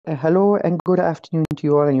Hello and good afternoon to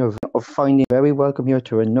you all, and you're finding very welcome here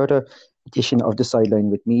to another edition of The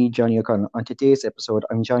Sideline with me, Johnny O'Connell. On today's episode,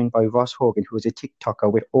 I'm joined by Ross Hogan, who is a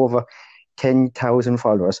TikToker with over 10,000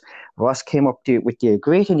 followers. Ross came up with the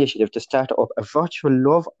great initiative to start up a virtual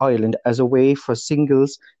Love Island as a way for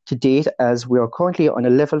singles to date, as we are currently on a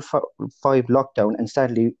level 5 lockdown and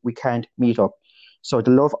sadly we can't meet up. So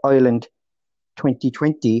the Love Island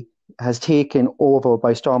 2020 has taken over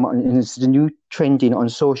by storm, and it's the new trending on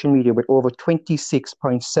social media with over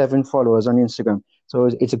 26.7 followers on Instagram. So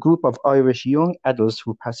it's a group of Irish young adults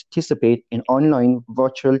who participate in online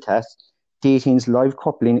virtual tests, datings, live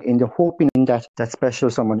coupling, in the hoping that that special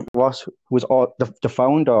someone was the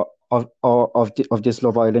founder of this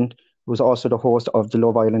Love Island, who was also the host of the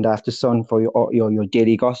Love Island After Sun for your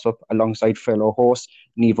daily gossip, alongside fellow hosts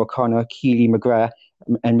Niamh O'Connor, Keely McGrath,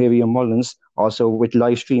 and Miriam Mullins, also with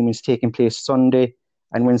live streamings taking place Sunday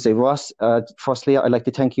and Wednesday. Ross, firstly, I'd like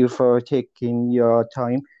to thank you for taking your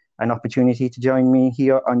time and opportunity to join me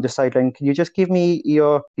here on The Sideline. Can you just give me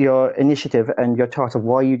your initiative and your thoughts of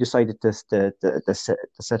why you decided to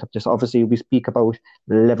set up this? Obviously, we speak about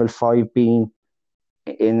level 5 being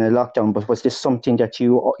in a lockdown, but was this something that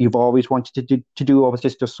you've always wanted to do, or was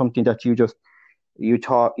this just something that you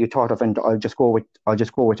thought of, and I'll just go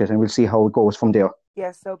with it, and we'll see how it goes from there?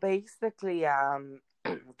 Yeah, so basically,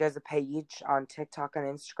 there's a page on TikTok and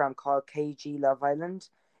Instagram called KG Love Island.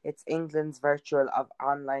 It's England's virtual of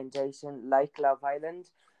online dating like Love Island.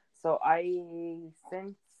 So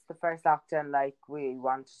since the first lockdown, we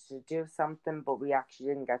wanted to do something, but we actually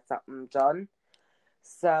didn't get something done.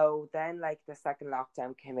 So then, the second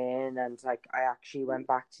lockdown came in, and I actually went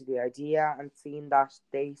back to the idea and seen that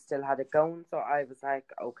they still had it going. So I was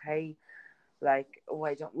like, okay, why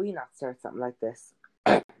don't we not start something like this?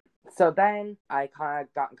 So then I kind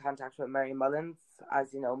of got in contact with Miriam Mullins.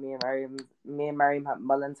 As you know, me and Miriam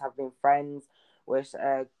Mullins have been friends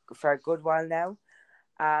for a good while now.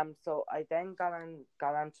 So I then got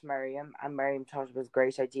on to Miriam, and Miriam thought it was a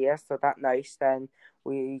great idea. So that night, then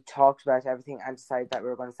we talked about everything and decided that we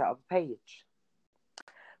were going to set up a page.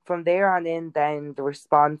 From there on in, then the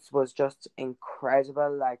response was just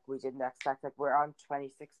incredible. We didn't expect. We're on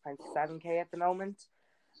 26.7k at the moment,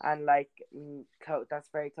 and that's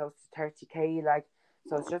very close to 30k.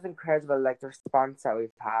 So it's just incredible, the response that we've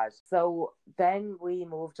had. So then we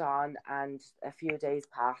moved on, and a few days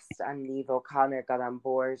passed, and Niamh O'Connor got on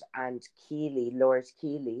board, and Lord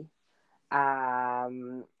Keely.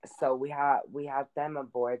 So we had them on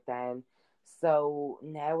board then. So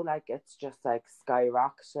now, it's just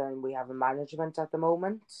skyrocketing. We have a management at the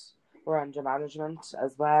moment. We're under management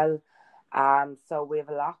as well. So we have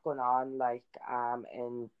a lot going on,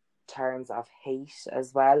 in terms of hate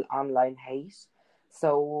as well, online hate.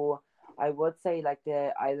 So I would say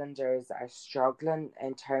the Islanders are struggling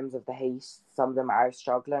in terms of the hate. Some of them are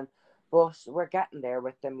struggling, but we're getting there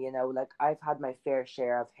with them. I've had my fair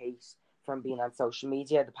share of hate from being on social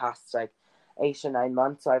media the past 8 or 9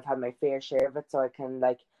 months. So I've had my fair share of it. So I can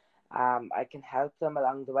help them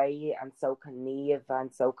along the way, and so can Niamh,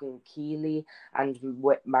 and so can Keely, and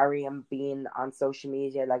with Miriam being on social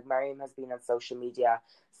media. Miriam has been on social media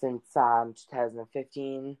since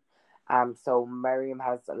 2015. So Miriam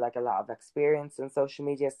has a lot of experience in social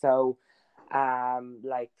media. So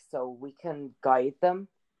so we can guide them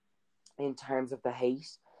in terms of the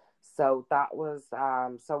hate. So that was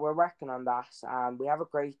so we're working on that. We have a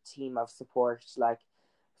great team of support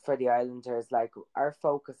for the Islanders. Our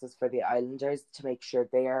focus is for the Islanders to make sure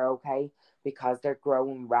they are okay, because they're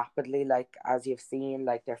growing rapidly. As you've seen,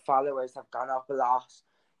 their followers have gone up a lot.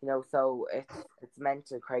 So it's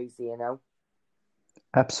mental crazy.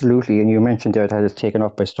 Absolutely, and you mentioned there that it's taken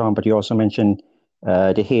up by storm, but you also mentioned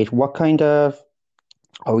the hate. What kind of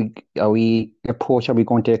approach are we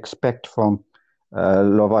going to expect from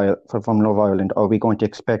from Love Island? Are we going to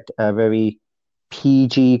expect a very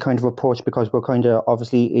PG kind of approach, because we're kind of,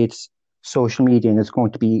 obviously it's social media and it's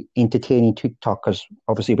going to be entertaining TikTok, because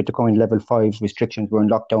obviously with the current level 5 restrictions, we're in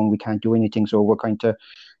lockdown, we can't do anything, so we're going to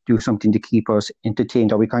do something to keep us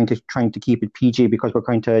entertained. Are we kind of trying to keep it PG because we're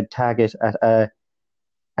going to target at a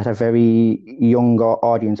very younger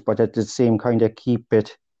audience, but at the same kind of keep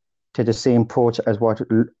it to the same approach as what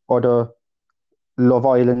other Love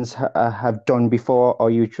Islands have done before? Are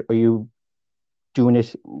you doing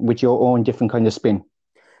it with your own different kind of spin?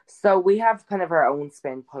 So we have kind of our own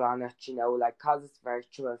spin put on it, cause it's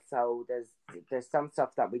virtual. So there's some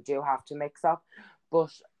stuff that we do have to mix up,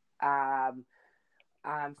 but 65%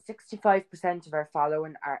 of our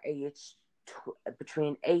following are aged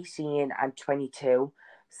between 18 and 22.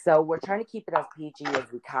 So we're trying to keep it as PG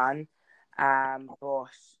as we can. But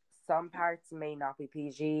some parts may not be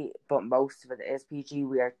PG, but most of it is PG.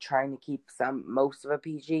 We are trying to keep most of it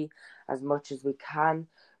PG as much as we can.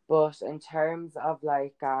 But in terms of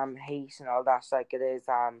like hate and all that, like it is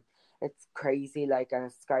it's crazy, like, and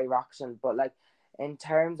it's skyrocketing. But like in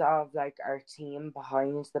terms of like our team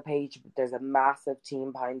behind the page, there's a massive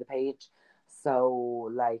team behind the page. So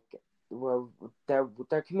like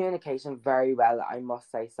they're communicating very well, I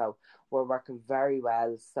must say. So we're working very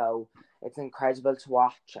well. So it's incredible to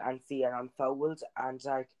watch and see it unfold, and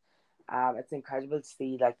like it's incredible to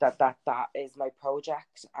see like that is my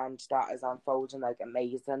project, and that is unfolding like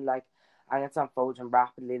amazing, like, and it's unfolding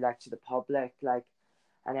rapidly, like, to the public, like,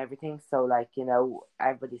 and everything. So like, you know,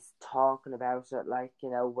 everybody's talking about it, like, you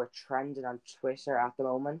know, we're trending on Twitter at the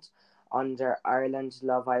moment under Ireland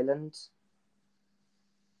Love Island.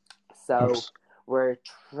 So Abs- we're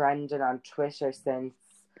trending on Twitter since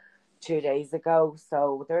 2 days ago.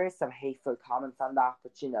 So there is some hateful comments on that,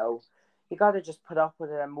 but you know, you got to just put up with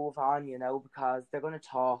it and move on, you know, because they're going to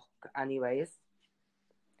talk anyways.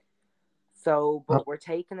 So, ab- but we're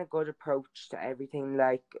taking a good approach to everything,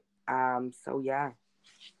 like, so yeah.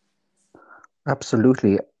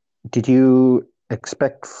 Absolutely. Did you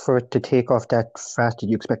expect for it to take off that fast? Did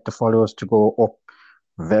you expect the followers to go up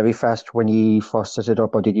very fast when you first set it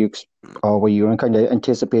up, or or were you kind of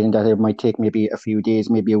anticipating that it might take maybe a few days,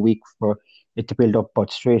 maybe a week for it to build up?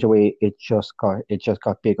 But straight away, it just got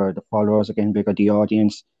bigger. The followers are getting bigger. The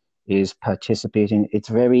audience is participating. It's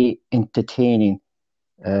very entertaining,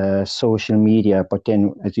 social media. But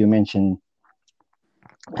then, as you mentioned,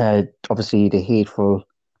 obviously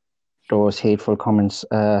those hateful comments.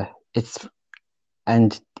 It's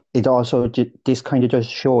and it also this kind of does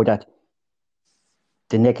show that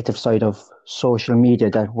the negative side of social media,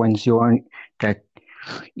 that once you're on that,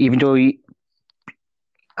 even though in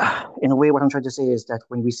a way what I'm trying to say is that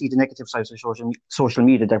when we see the negative side of social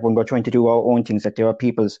media, that when we're trying to do our own things, that there are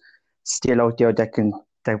people still out there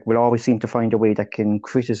that will always seem to find a way that can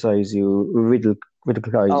criticize you,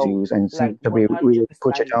 ridiculize Oh, you, and like seem to be really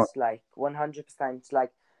put you 100%, down. like 100%,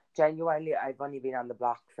 like, genuinely, I've only been on the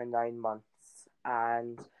block for 9 months,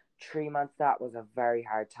 and 3 months that was a very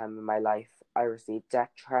hard time in my life. I received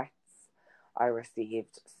death threats. I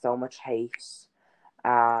received so much hate. It's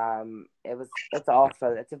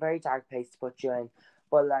awful. It's a very dark place to put you in.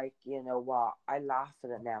 But like, you know what? I laugh at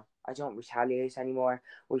it now. I don't retaliate anymore.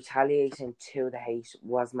 Retaliating to the hate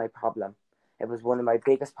was my problem. It was one of my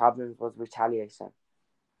biggest problems, was retaliation.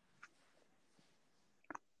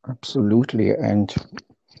 Absolutely, and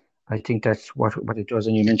I think that's what it does.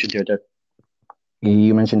 And you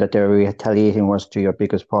mentioned that the retaliating was to your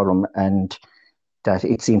biggest problem, and that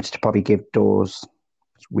it seems to probably give those,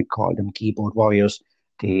 we call them keyboard warriors,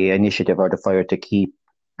 the initiative or the fire to keep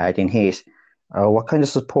adding hate. What kind of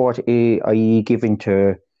support are you giving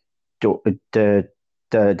to the, the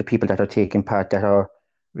the people that are taking part, that are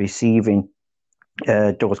receiving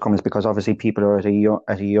those comments? Because obviously people are at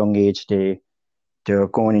a young age, they're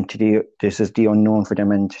going into this is the unknown for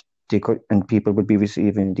them, and people would be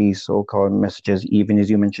receiving these so-called messages, even as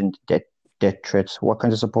you mentioned, death threats. What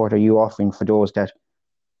kind of support are you offering for those that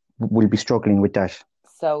will be struggling with that?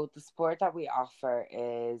 So the support that we offer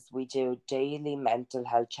is we do daily mental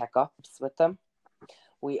health checkups with them.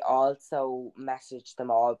 We also message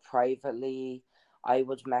them all privately. I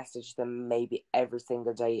would message them maybe every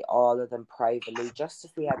single day, all of them privately, just to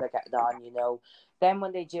see how they're getting on, you know. Then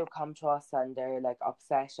when they do come to us and they're like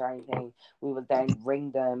upset or anything, we will then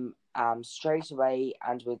ring them straight away,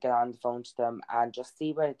 and we'll get on the phone to them and just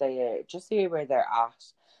see where they're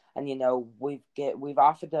at. And you know, we've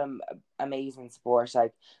offered them amazing support.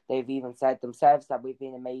 Like, they've even said themselves that we've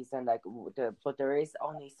been amazing. Like, but there is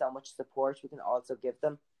only so much support we can also give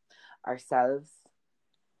them ourselves,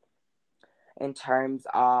 in terms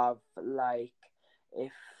of like,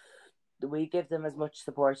 if we give them as much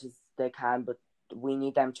support as they can, but we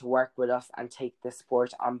need them to work with us and take the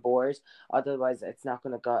support on board. Otherwise, it's not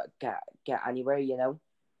going to get anywhere, you know.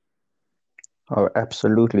 Oh,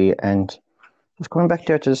 absolutely. And just coming back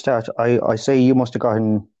there to the start, I say you must have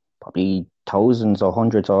gotten probably thousands or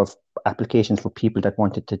hundreds of applications for people that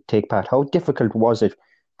wanted to take part. How difficult was it,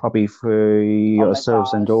 probably for Oh my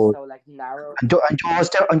yourselves and god, those so like narrow.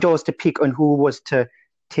 and those to pick on who was to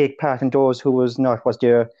take part and those who was not? Was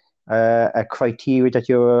there a criteria that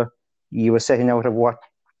you were setting out of what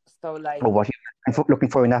So like or what you were looking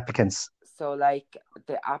for in applicants? so like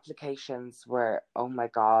the applications were, oh my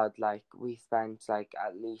god, like we spent like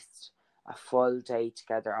at least a full day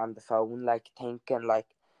together on the phone, like thinking like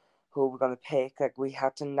who we're gonna pick. Like, we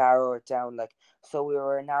had to narrow it down, like, so we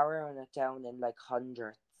were narrowing it down in like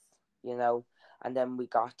hundreds, you know. and then we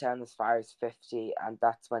got down as far as 50, and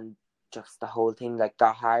that's when just the whole thing like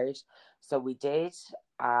got hard. So we did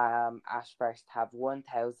at first have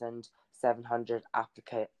 1,700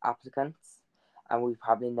 applicants, and we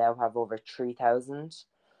probably now have over 3,000.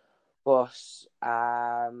 But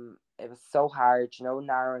it was so hard,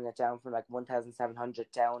 narrowing it down from like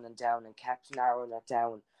 1,700 down and down, and kept narrowing it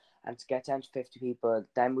down. And to get down to 50 people,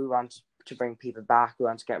 then we wanted to bring people back. We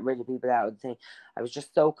wanted to get rid of people out of the thing. It was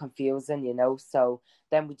just so confusing, So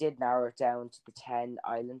then we did narrow it down to the 10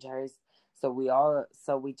 Islanders. So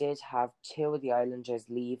we did have 2 of the Islanders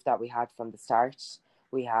leave that we had from the start.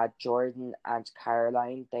 We had Jordan and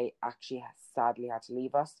Caroline. They actually sadly had to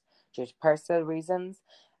leave us due to personal reasons.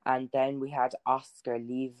 And then we had Oscar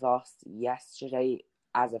leave us yesterday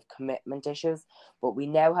as of commitment issues. But we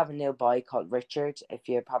now have a new boy called Richard, if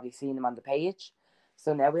you've probably seen him on the page.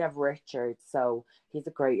 So now we have Richard. So he's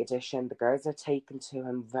a great addition. The girls are taken to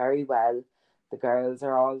him very well. The girls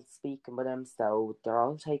are all speaking with him, so they're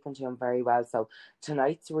all taken to him very well. So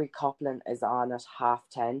tonight's recoupling is on at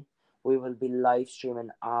 10:30. We will be live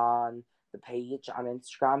streaming on the page on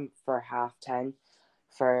Instagram for 10:30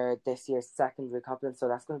 for this year's second recoupling. So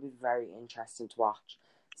that's going to be very interesting to watch.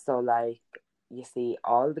 So like, you see,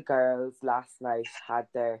 all the girls last night had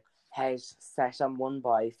their head set on one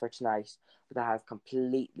boy for tonight, but that has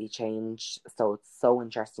completely changed. So it's so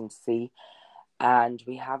interesting to see. And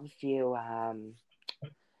we have a few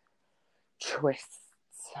twists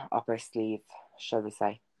up our sleeve, shall we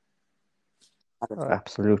say.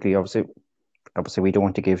 Absolutely. Obviously, we don't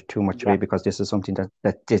want to give too much away, because this is something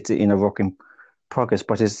that is in a work in progress.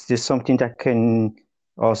 But is this something that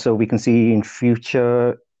we can see in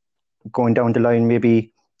future, going down the line,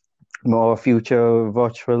 maybe more future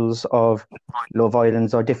virtuals of Love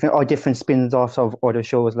Islands, or different spin-offs of other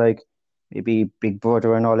shows like maybe Big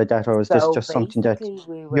Brother and all of that? Or is this just something that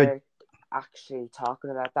we were actually talking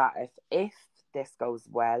about that if this goes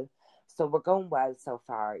well? So we're going well so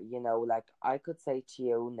far, like I could say to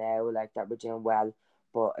you now, like, that we're doing well,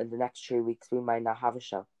 but in the next 3 weeks we might not have a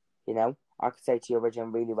show. I could say to you we're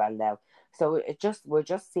doing really well now. So we're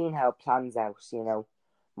just seeing how it plans out,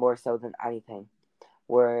 more so than anything.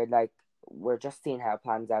 We're just seeing how it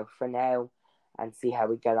plans out for now and see how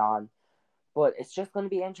we get on. But it's just going to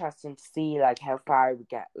be interesting to see like how far we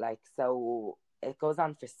get. Like, so it goes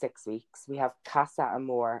on for 6 weeks. We have Casa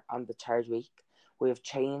Amor on the 3rd week. We have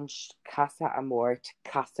changed Casa Amor to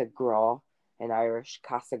Casa Gra in Irish,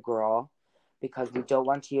 Casa Gra, because we don't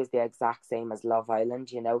want to use the exact same as Love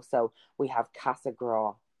Island, So we have Casa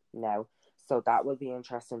Gra now. So that will be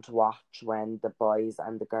interesting to watch when the boys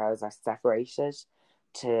and the girls are separated,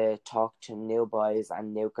 to talk to new boys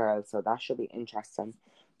and new girls. So that should be interesting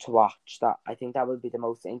to watch. That, I think, that will be the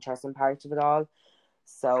most interesting part of it all.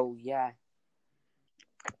 So yeah.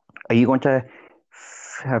 Are you going to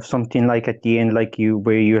have something like at the end, like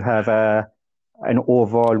where you have an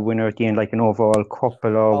overall winner at the end, like an overall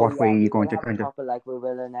couple, or what way are you going to kind of? Couple, like we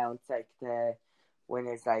will announce like the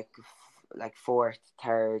winners, like 4th,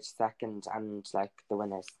 3rd, 2nd, and like the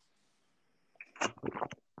winners.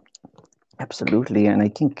 Absolutely, and I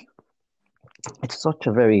think it's such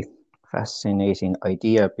a very fascinating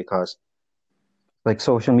idea, because like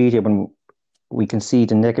social media, when we can see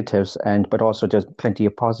the negatives, but also there's plenty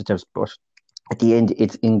of positives, but at the end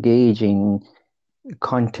it's engaging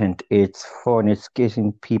content, it's fun, it's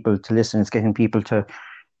getting people to listen, it's getting people to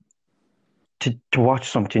watch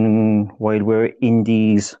something while we're in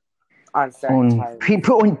these uncertain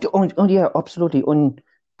times. Yeah, absolutely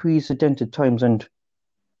unprecedented times. And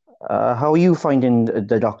how are you finding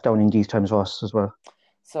the lockdown in these times, Ross, as well?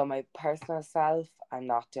 So my personal self, I'm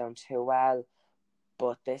not doing too well,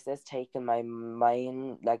 but this is taking my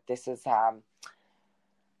mind, like, this is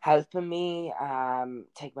helping me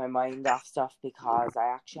take my mind off stuff, because I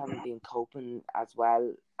actually haven't been coping as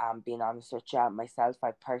well. Being honest with you, myself,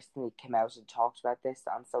 I personally came out and talked about this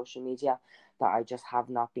on social media, that I just have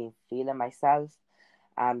not been feeling myself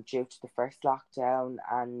due to the first lockdown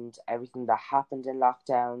and everything that happened in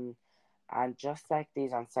lockdown, and just like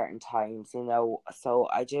these uncertain times, So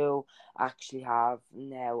I do actually have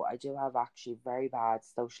actually very bad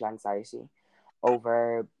social anxiety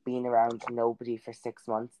over being around nobody for 6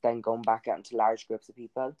 months, then going back out into large groups of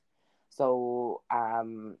people. So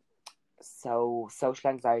social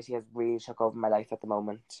anxiety has really took over my life at the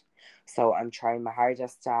moment. So I'm trying my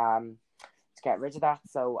hardest to get rid of that.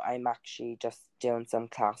 So I'm actually just doing some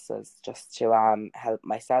classes just to help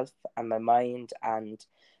myself and my mind, and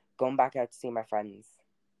going back out to see my friends.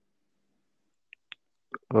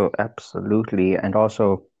 Oh, absolutely. And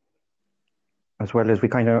also, as well as I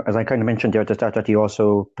kind of mentioned there at the start, that you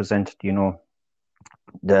also presented,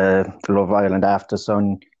 the Love Island After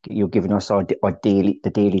Sun. You're giving us our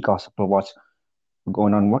daily gossip of what's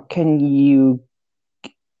going on. What can you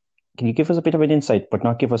give us a bit of an insight, but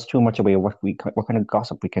not give us too much away? What kind of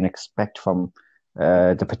gossip we can expect from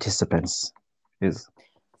the participants? Is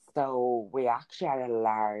So we actually had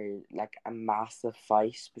a massive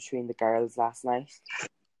fight between the girls last night.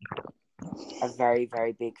 A very,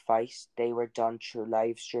 very big fight. They were done through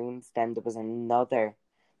live streams. Then there was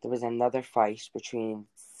another fight between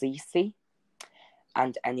Cece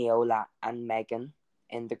and Eniola and Megan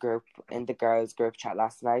in the girls group chat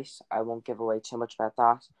last night. I won't give away too much about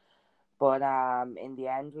that. But in the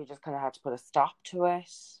end we just kinda had to put a stop to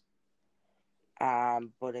it.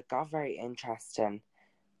 But it got very interesting.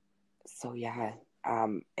 So yeah,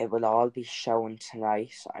 it will all be shown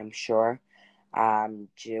tonight, I'm sure.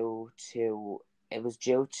 Due to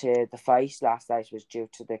the fight last night was due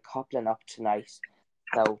to the coupling up tonight.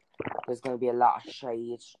 So there's going to be a lot of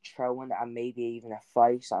shade thrown and maybe even a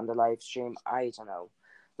fight on the live stream. I don't know.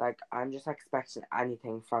 Like, I'm just expecting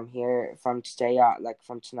anything from here, from today,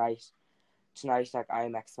 from tonight. Tonight, like,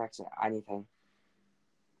 I'm expecting anything.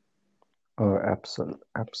 oh,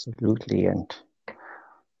 absolutely, and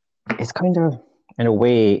it's kind of in a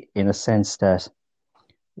way, in a sense that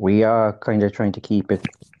we are kind of trying to keep it,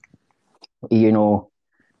 you know,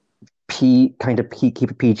 keep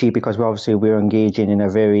it PG because we're engaging in a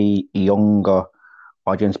very younger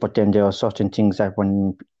audience. But then there are certain things that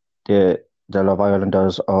when the Love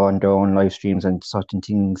Islanders are on their own live streams and certain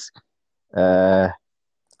things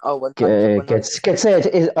Oh, 100. gets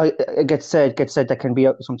said that can be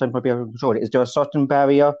sometimes might be out of control. Is there a certain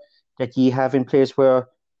barrier that you have in place where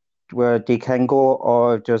they can go,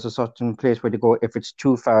 or there's a certain place where they go if it's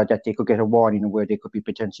too far that they could get a warning and where they could be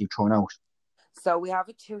potentially thrown out? So we have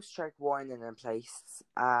a 2-strike warning in place,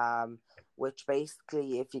 which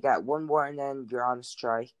basically, if you get one warning, you're on a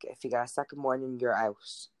strike. If you get a second warning, you're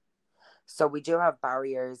out. So we do have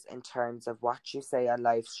barriers in terms of what you say on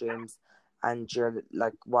live streams and your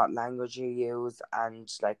what language you use,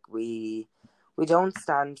 and we don't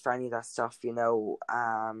stand for any of that stuff. There's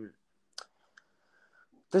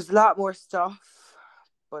a lot more stuff,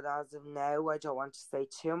 but as of now, I don't want to say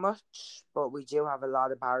too much. But we do have a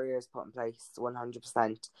lot of barriers put in place,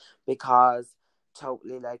 100%, because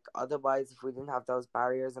totally otherwise, if we didn't have those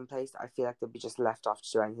barriers in place, I feel like they'd be just left off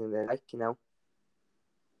to do anything they like.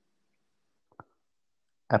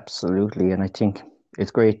 Absolutely, and I think it's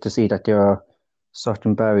great to see that there are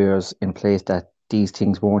certain barriers in place that these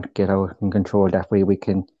things won't get out of control. That way,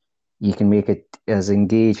 you can make it as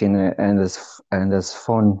engaging and as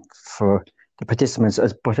fun for the participants,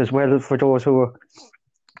 but as well for those who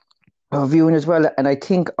are viewing as well. And I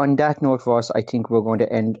think on that note, Ross, I think we're going to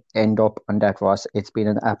end up on that, Ross. It's been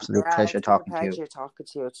an absolute Yeah, pleasure it's been a talking to you. pleasure talking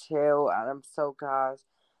to you too, and I'm so glad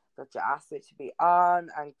that you asked me to be on.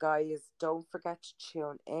 And guys, don't forget to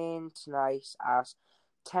tune in tonight at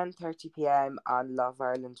 10:30 p.m. on Love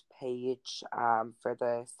Ireland page for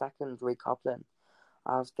the second recoupling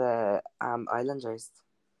of the Islanders.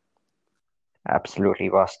 Absolutely,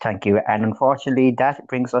 Ross. Thank you. And unfortunately, that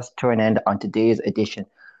brings us to an end on today's edition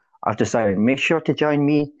of The Sideline. Make sure to join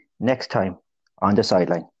me next time on The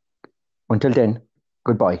Sideline. Until then,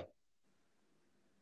 goodbye.